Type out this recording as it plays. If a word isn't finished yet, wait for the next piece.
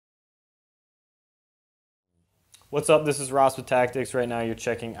What's up? This is Ross with Tactics. Right now you're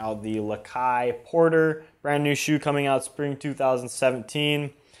checking out the Lakai Porter, brand new shoe coming out spring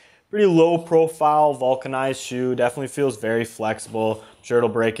 2017. Pretty low profile vulcanized shoe. Definitely feels very flexible. I'm sure it'll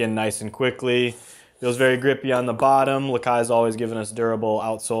break in nice and quickly. Feels very grippy on the bottom. Lakai's always given us durable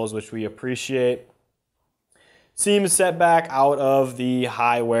outsoles, which we appreciate. Seam is set back out of the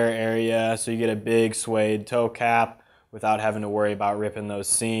high wear area, so you get a big suede toe cap without having to worry about ripping those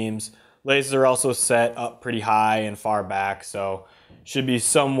seams. Laces are also set up pretty high and far back, so should be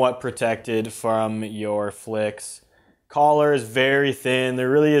somewhat protected from your flicks. Collar is very thin.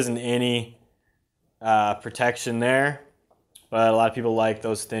 There really isn't any protection there, but a lot of people like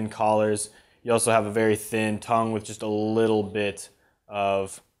those thin collars. You also have a very thin tongue with just a little bit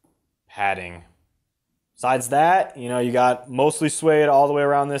of padding. Besides that, you got mostly suede all the way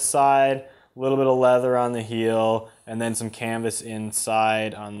around this side, a little bit of leather on the heel, and then some canvas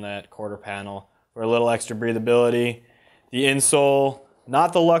inside on that quarter panel for a little extra breathability. The insole,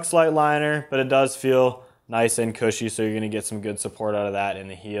 not the Lux-Lite liner, but it does feel nice and cushy, so you're going to get some good support out of that in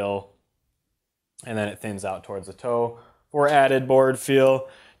the heel. And then it thins out towards the toe for added board feel.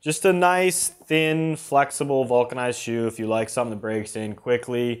 Just a nice, thin, flexible, vulcanized shoe. If you like something that breaks in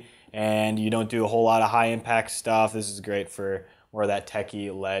quickly and you don't do a whole lot of high-impact stuff, this is great for more of that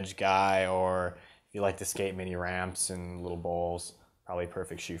techie ledge guy, or if you like to skate mini ramps and little bowls, probably a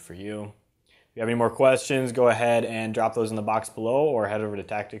perfect shoe for you. If you have any more questions, go ahead and drop those in the box below or head over to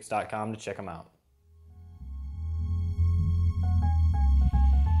tactics.com to check them out.